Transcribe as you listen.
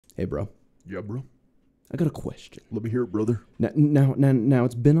Hey, bro. Yeah, bro. I got a question. Let me hear it, brother. Now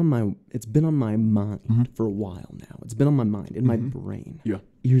it's been on my mind for a while now. It's been on my mind, in my brain. Yeah.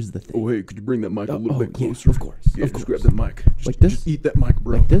 Here's the thing. Oh, hey, could you bring that mic a little bit yeah, closer? of course. Yeah, of just course. grab that mic. Just, Like this? Just eat that mic,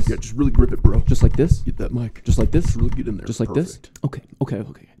 bro. Like this? Yeah, just really grip it, bro. Just like this? Get that mic. Just like this? Just really get in there. Just like Perfect. this? Okay.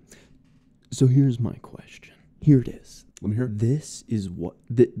 So here's my question. Here it is. Let me hear it. This is what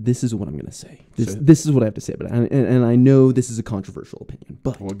I'm gonna say. Say it. This is what I have to say about it, and I know this is a controversial opinion,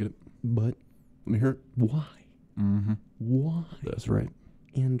 but I want to get it. but Let me hear it. why? Mm-hmm. Why? That's right.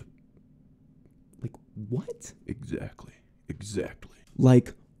 And like what? Exactly.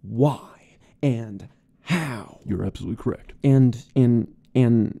 Like why and how? You're absolutely correct. And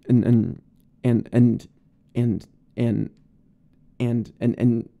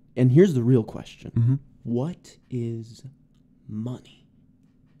here's the real question. Mm-hmm. What is money?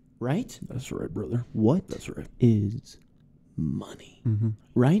 Right? That's right, brother. What That's right. is money? Mm-hmm.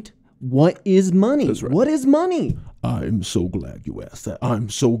 Right? What is money? That's right. What is money? I'm so glad you asked that. I'm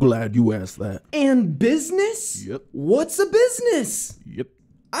so glad you asked that. And business? Yep. What's a business? Yep.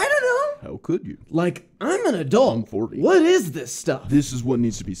 I don't know. How could you? Like, I'm an adult. I'm 40. What is this stuff? This is what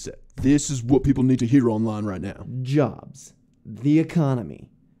needs to be said. This is what people need to hear online right now. Jobs. The economy.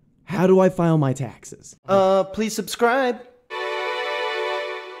 How do I file my taxes? Please subscribe.